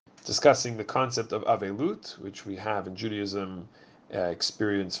discussing the concept of Avelut, which we have in Judaism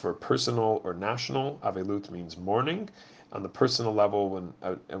experience for personal or national. Avelut means mourning. On the personal level,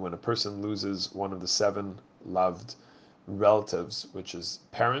 when a person loses one of the seven loved relatives, which is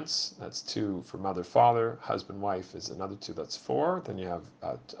parents, that's two for mother, father, husband, wife is another two, that's four. Then you have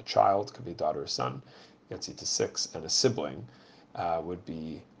a child, could be a daughter or son, gets you to six, and a sibling would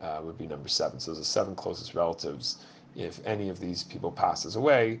be number seven. So the seven closest relatives. If any of these people passes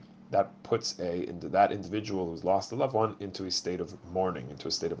away, that puts that individual who's lost a loved one into a state of mourning, into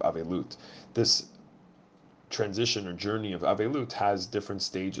a state of avelut. This transition or journey of avelut has different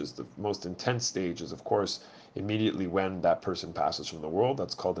stages. The most intense stage is, of course, immediately when that person passes from the world.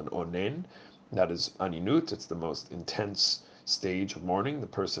 That's called an onen. That is aninut. It's the most intense stage of mourning. The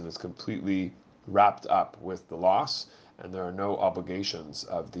person is completely wrapped up with the loss, and there are no obligations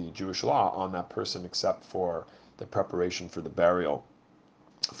of the Jewish law on that person except for the preparation for the burial.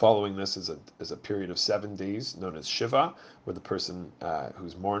 Following this is a period of 7 days known as Shiva, where the person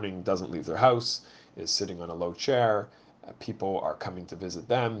who's mourning doesn't leave their house, is sitting on a low chair. People are coming to visit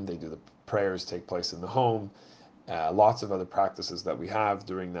them. They do the prayers take place in the home. Lots of other practices that we have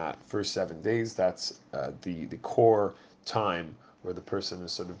during that first 7 days. That's the core time where the person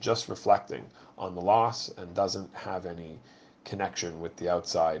is sort of just reflecting on the loss and doesn't have any connection with the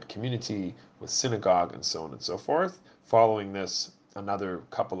outside community, with synagogue, and so on and so forth. Following this, another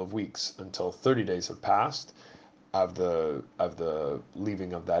couple of weeks until 30 days have passed of the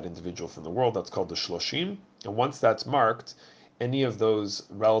leaving of that individual from the world. That's called the shloshim. And once that's marked, any of those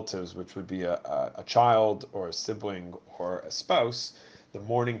relatives, which would be a child or a sibling or a spouse, the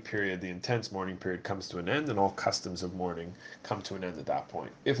mourning period, the intense mourning period, comes to an end, and all customs of mourning come to an end at that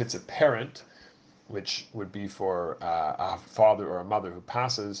point. If it's a parent, which would be for a father or a mother who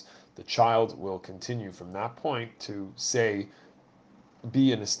passes, the child will continue from that point to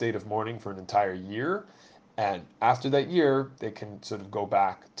be in a state of mourning for an entire year. And after that year, they can sort of go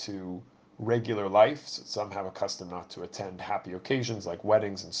back to regular life. So some have a custom not to attend happy occasions like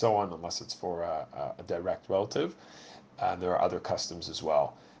weddings and so on, unless it's for a direct relative. And there are other customs as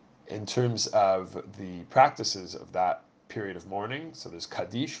well. In terms of the practices of that period of mourning, so there's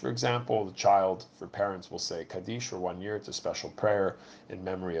Kaddish, for example. The child, for parents, will say Kaddish for 1 year. It's a special prayer in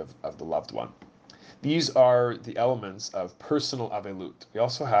memory of the loved one. These are the elements of personal avelut. We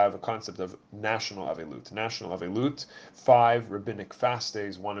also have a concept of national avelut. National avelut, 5 rabbinic fast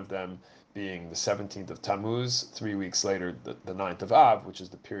days, one of them being the 17th of Tammuz, 3 weeks later, the 9th of Av, which is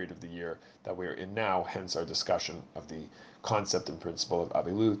the period of the year that we are in now, hence our discussion of the concept and principle of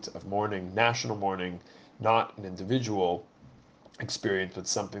avelut, of mourning, national mourning, not an individual experience, but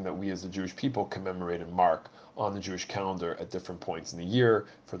something that we as the Jewish people commemorate and mark on the Jewish calendar at different points in the year,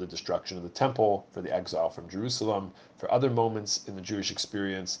 for the destruction of the temple, for the exile from Jerusalem, for other moments in the Jewish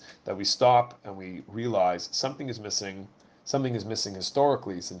experience that we stop and we realize something is missing. Something is missing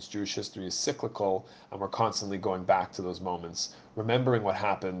historically, since Jewish history is cyclical, and we're constantly going back to those moments, remembering what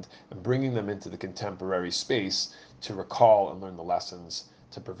happened and bringing them into the contemporary space to recall and learn the lessons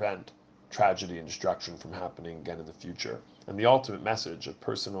to prevent tragedy and destruction from happening again in the future. And the ultimate message of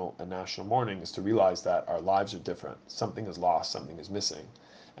personal and national mourning is to realize that our lives are different. Something is lost, something is missing.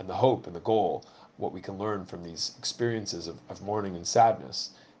 And the hope and the goal, what we can learn from these experiences of mourning and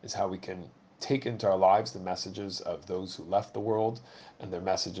sadness, is how we can take into our lives the messages of those who left the world and their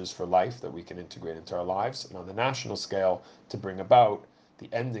messages for life that we can integrate into our lives. And on the national scale, to bring about the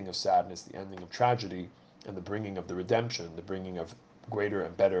ending of sadness, the ending of tragedy, and the bringing of the redemption, the bringing of greater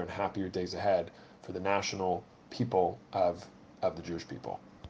and better and happier days ahead for the national people of the Jewish people.